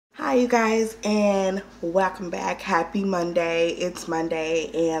Hi you guys, and welcome back. Happy Monday. It's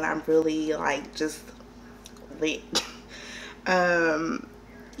Monday and I'm really like just lit. um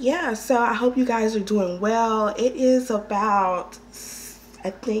yeah, so I hope you guys are doing well. It is about, I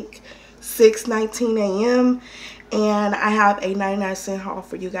think, 6:19 a.m. and I have a 99-cent haul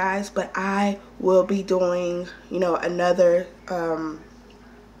for you guys, but I will be doing, another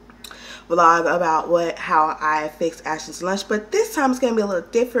vlog about how I fix Ashton's lunch, but this time it's gonna be a little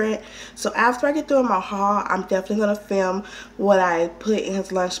different. So after I get through my haul, I'm definitely gonna film what I put in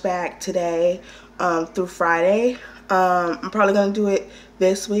his lunch bag today through Friday. I'm probably gonna do it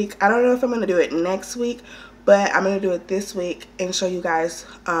this week. I don't know if I'm gonna do it next week, but I'm gonna do it this week and show you guys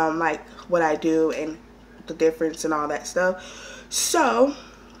like what I do and the difference and all that stuff. So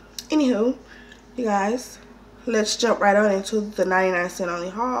anywho, you guys, let's jump right on into the 99-cent only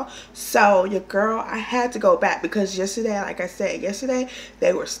haul. So your girl, I had to go back because yesterday, like I said, yesterday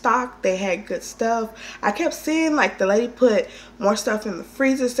they were stocked. They had good stuff. I kept seeing like the lady put more stuff in the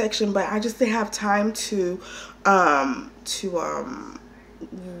freezer section, but I just didn't have time to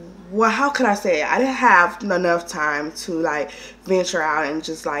well, how could I say it? I didn't have enough time to like venture out and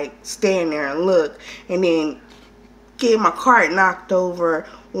just like stand there and look and then get my cart knocked over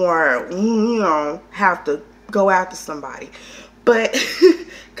or have to go after somebody. But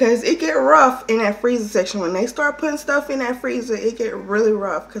because it get rough in that freezer section when they start putting stuff in that freezer, it get really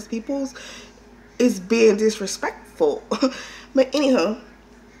rough because people's is being disrespectful. But anywho,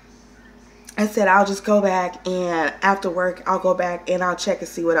 I said I'll just go back, and after work I'll go back and I'll check and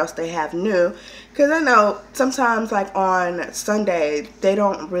see what else they have new, because I know sometimes like on Sunday they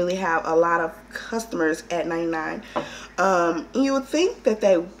don't really have a lot of customers at 99. You would think that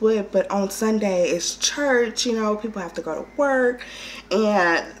they would, but on Sunday it's church, people have to go to work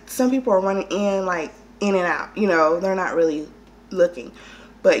and some people are running in like in and out, they're not really looking,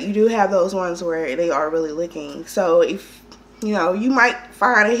 but you do have those ones where they are really looking. So if you might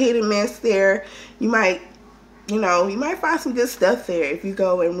find a hit and miss there. You might find some good stuff there if you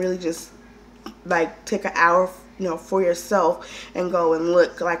go and really just like take an hour, for yourself and go and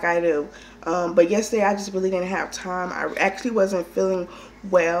look like I do. But yesterday I just really didn't have time. I actually wasn't feeling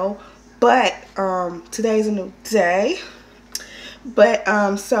well, but today's a new day. But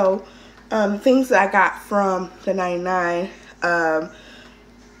things that I got from the 99,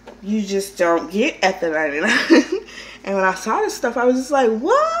 you just don't get at the 99. And when I saw this stuff, I was just like,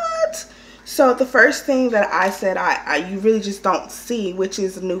 what? So the first thing that I said you really just don't see, which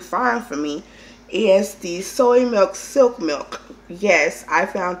is a new find for me, is the soy milk silk milk. Yes, I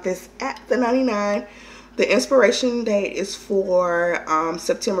found this at the 99. The expiration date is for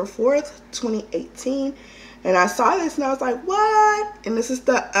September 4th, 2018. And I saw this and I was like, what? And this is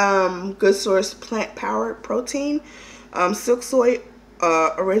the Good Source plant powered protein, silk soy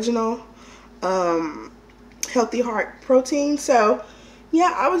original healthy heart protein. So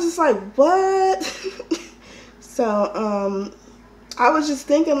yeah, I was just like, what? So I was just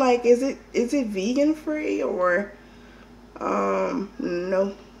thinking like, is it vegan free or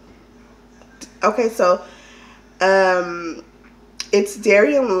no? Okay, so it's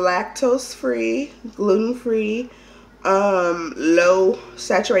dairy and lactose free, gluten free, low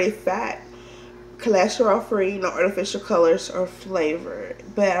saturated fat, cholesterol free, no artificial colors or flavor.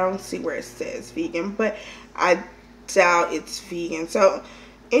 But I don't see where it says vegan, but I doubt it's vegan. So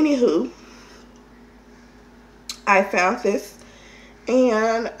anywho, I found this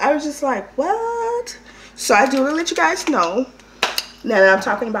and I was just like, what? So I do want to let you guys know now that I'm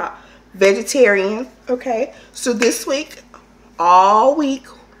talking about vegetarian. Okay, so this week, all week,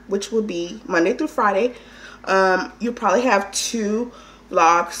 which will be Monday through Friday, you probably have 2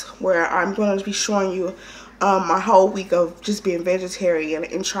 vlogs where I'm going to be showing you my whole week of just being vegetarian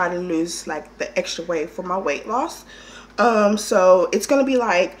and trying to lose like the extra weight for my weight loss. So it's going to be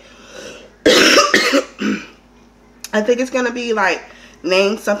like I think it's going to be like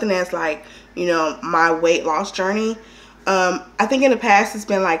named something as like, my weight loss journey. I think in the past it's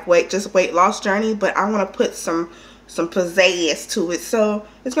been like just weight loss journey, but I want to put some pizzazz to it. So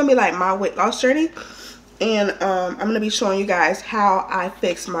it's going to be like my weight loss journey. And I'm going to be showing you guys how I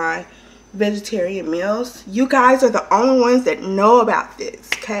fix my vegetarian meals. You guys are the only ones that know about this,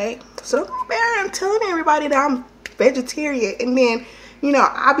 okay? So don't go there and telling everybody that I'm vegetarian. And then,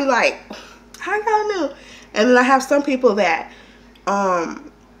 I'll be like, how y'all know? And then I have some people that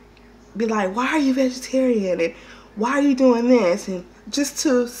be like, why are you vegetarian? And why are you doing this? And just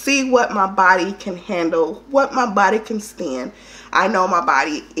to see what my body can handle, what my body can stand. I know my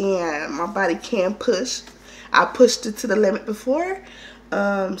body, and my body can push. I pushed it to the limit before.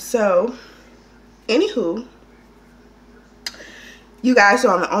 So anywho, you guys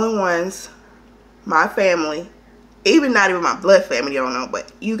are the only ones, my family, even not even my blood family, you don't know,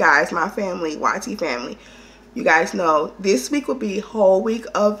 but you guys, my family, YT family, you guys know this week will be a whole week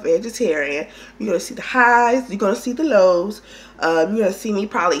of vegetarian. You're going to see the highs, you're going to see the lows. You're going to see me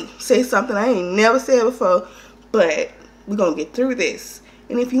probably say something I ain't never said before, but we're going to get through this.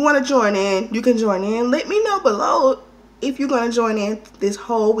 And if you want to join in, you can join in. Let me know below if you're going to join in this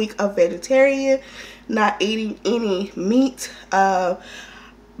whole week of vegetarian, not eating any meat.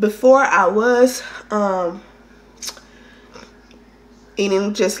 Before I was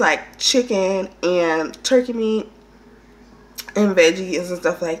eating just like chicken and turkey meat and veggies and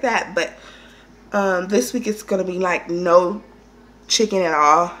stuff like that, but this week it's gonna be like no chicken at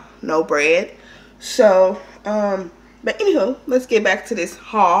all, no bread. So but anywho, let's get back to this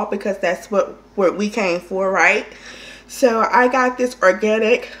haul because that's what we came for, right? So I got this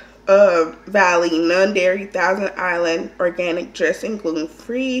organic Valley non-dairy Thousand Island organic dressing,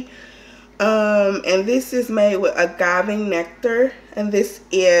 gluten-free, and this is made with agave nectar, and this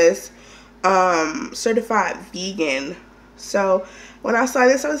is certified vegan. So when I saw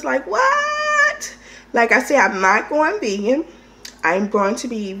this, I was like, what? Like I said, I'm not going vegan. I'm going to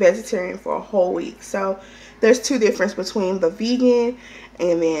be vegetarian for a whole week. So there's two differences between the vegan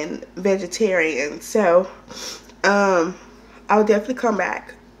and then vegetarian. So I'll definitely come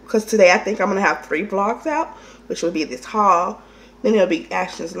back because today I think I'm gonna have 3 vlogs out, which will be this haul, then it'll be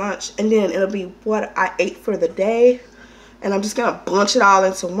Ashton's lunch, and then it'll be what I ate for the day, and I'm just gonna bunch it all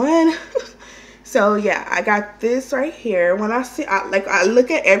into one. So yeah, I got this right here. When I see, I look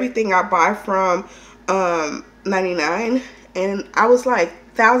at everything I buy from 99, and I was like,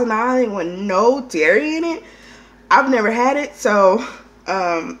 Thousand Island with no dairy in it. I've never had it, so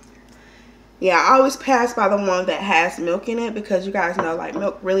yeah, I always pass by the one that has milk in it because you guys know, like,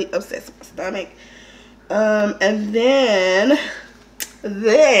 milk really upsets my stomach. And then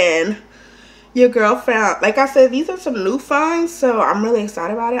your girl found, like I said, these are some new finds, so I'm really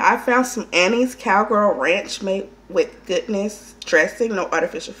excited about it. I found some Annie's Cowgirl Ranch made with goodness dressing, no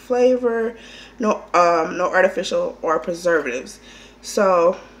artificial flavor, no artificial or preservatives.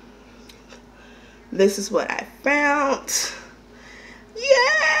 So this is what I found.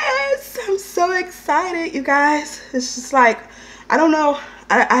 Yes, I'm so excited, you guys. It's just like, I don't know,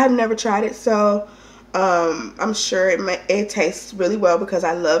 I have never tried it, so I'm sure it tastes really well because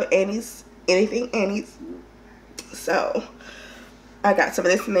I love Annie's, anything Annie's. So I got some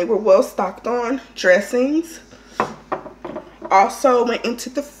of this, and they were well stocked on dressings. Also went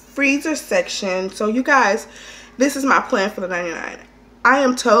into the freezer section. So you guys, this is my plan for the 99. I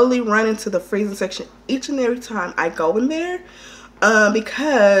am totally running to the freezer section each and every time I go in there,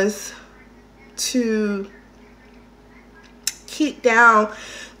 because to keep down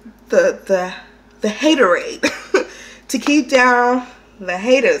the haterade, to keep down the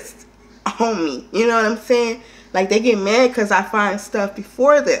haters on me, you know what I'm saying? Like, they get mad because I find stuff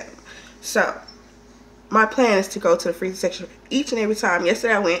before them. So my plan is to go to the freezer section each and every time.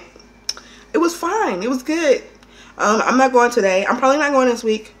 Yesterday I went, it was fine, it was good. I'm not going today. I'm probably not going this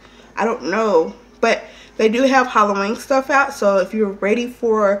week, I don't know, but they do have Halloween stuff out, so if you're ready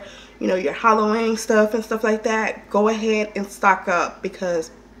for, you know, your Halloween stuff and stuff like that, go ahead and stock up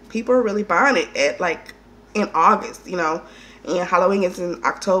because people are really buying it at, like, in August, you know, and Halloween is in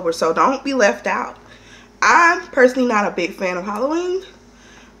October, so don't be left out. I'm personally not a big fan of Halloween,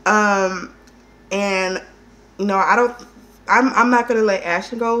 and, you know, I'm not gonna let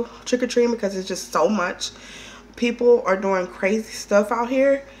Ashton go trick-or-treating because it's just so much. People are doing crazy stuff out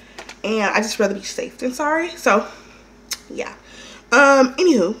here, and I just rather be safe than sorry. So yeah,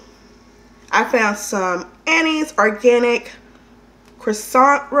 anywho, I found some Annie's organic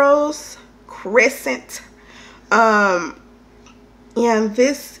croissant rolls, and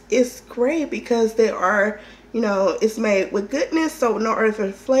this is great because they are, you know, it's made with goodness, so no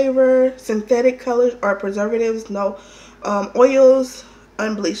artificial flavor, synthetic colors or preservatives, no oils,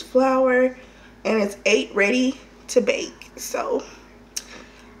 unbleached flour, and it's 8 ready to bake. So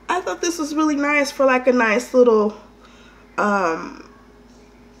I thought this was really nice for like a nice little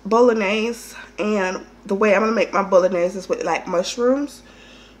bolognese, and the way I'm gonna make my bolognese is with like mushrooms.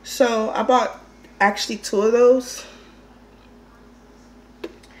 So I bought actually 2 of those.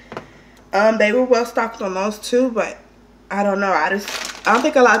 They were well stocked on those too, but I don't know, I don't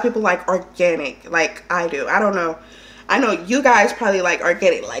think a lot of people like organic like I do. I don't know, I know you guys probably like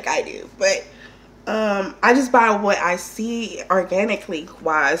organic like I do, but I just buy what I see organically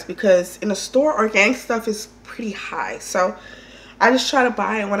wise, because in the store organic stuff is pretty high, so I just try to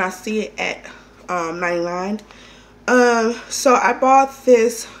buy it when I see it at 99. So I bought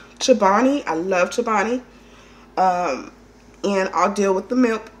this Chobani. I love Chobani. and I'll deal with the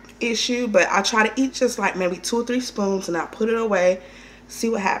milk issue. But I try to eat just like maybe 2 or 3 spoons, and I put it away, see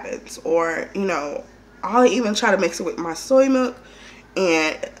what happens. Or, you know, I'll even try to mix it with my soy milk,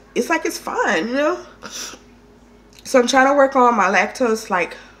 and it's like it's fine, you know. So I'm trying to work on my lactose.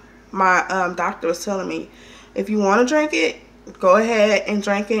 Like my doctor was telling me, if you want to drink it, go ahead and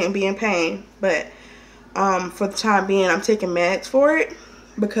drink it and be in pain. But for the time being, I'm taking meds for it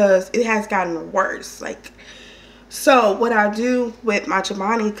because it has gotten worse. Like, so what I do with my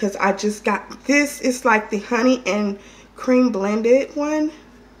Chobani, because I just got this, it's like the honey and cream blended one.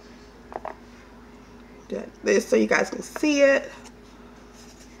 This so you guys can see it.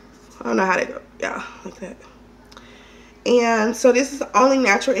 I don't know how to go. Yeah, like that. And so this is only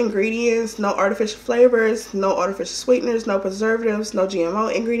natural ingredients, no artificial flavors, no artificial sweeteners, no preservatives, no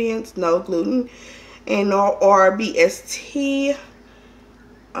GMO ingredients, no gluten, and no RBST.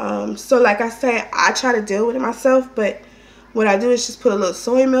 So like I said, I try to deal with it myself, but what I do is just put a little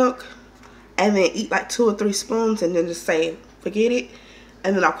soy milk and then eat like 2 or 3 spoons and then just say forget it,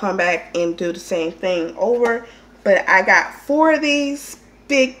 and then I'll come back and do the same thing over. But I got 4 of these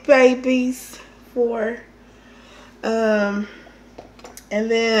big babies, 4. And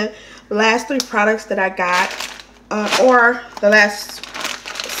then the last 3 products that I got, or the last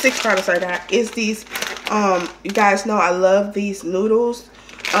 6 products I got, is these. You guys know I love these noodles.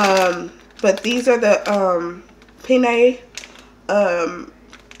 But these are the penne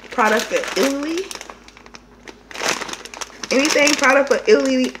product of Italy. Anything product of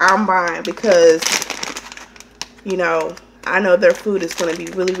Italy, I'm buying, because, you know, I know their food is going to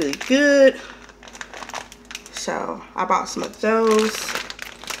be really, really good. So I bought some of those.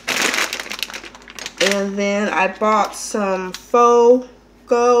 And then I bought some Fogo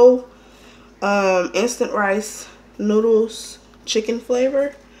instant rice noodles, chicken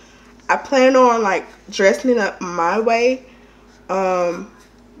flavor. I plan on like dressing it up my way.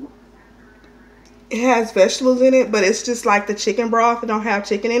 It has vegetables in it, but it's just like the chicken broth. It don't have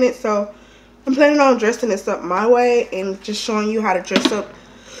chicken in it. So I'm planning on dressing this up my way and just showing you how to dress up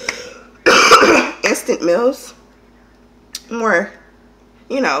instant meals more,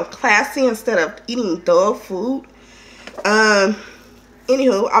 you know, classy instead of eating dull food.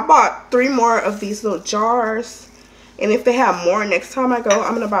 Anywho, I bought 3 more of these little jars, and if they have more next time I go,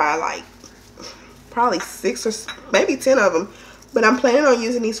 I'm gonna buy like probably 6 or maybe 10 of them. But I'm planning on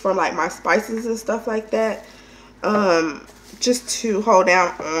using these for like my spices and stuff like that, just to hold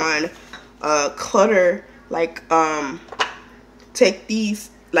down on clutter. Like take these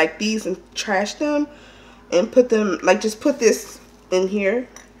like these and trash them and put them, like, just put this in here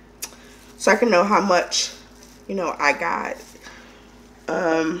so I can know how much, you know, I got.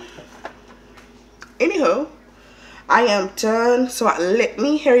 Anywho, I am done, so let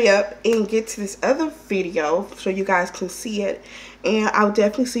me hurry up and get to this other video so you guys can see it, and I'll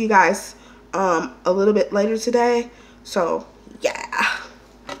definitely see you guys a little bit later today. So yeah,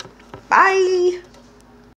 bye.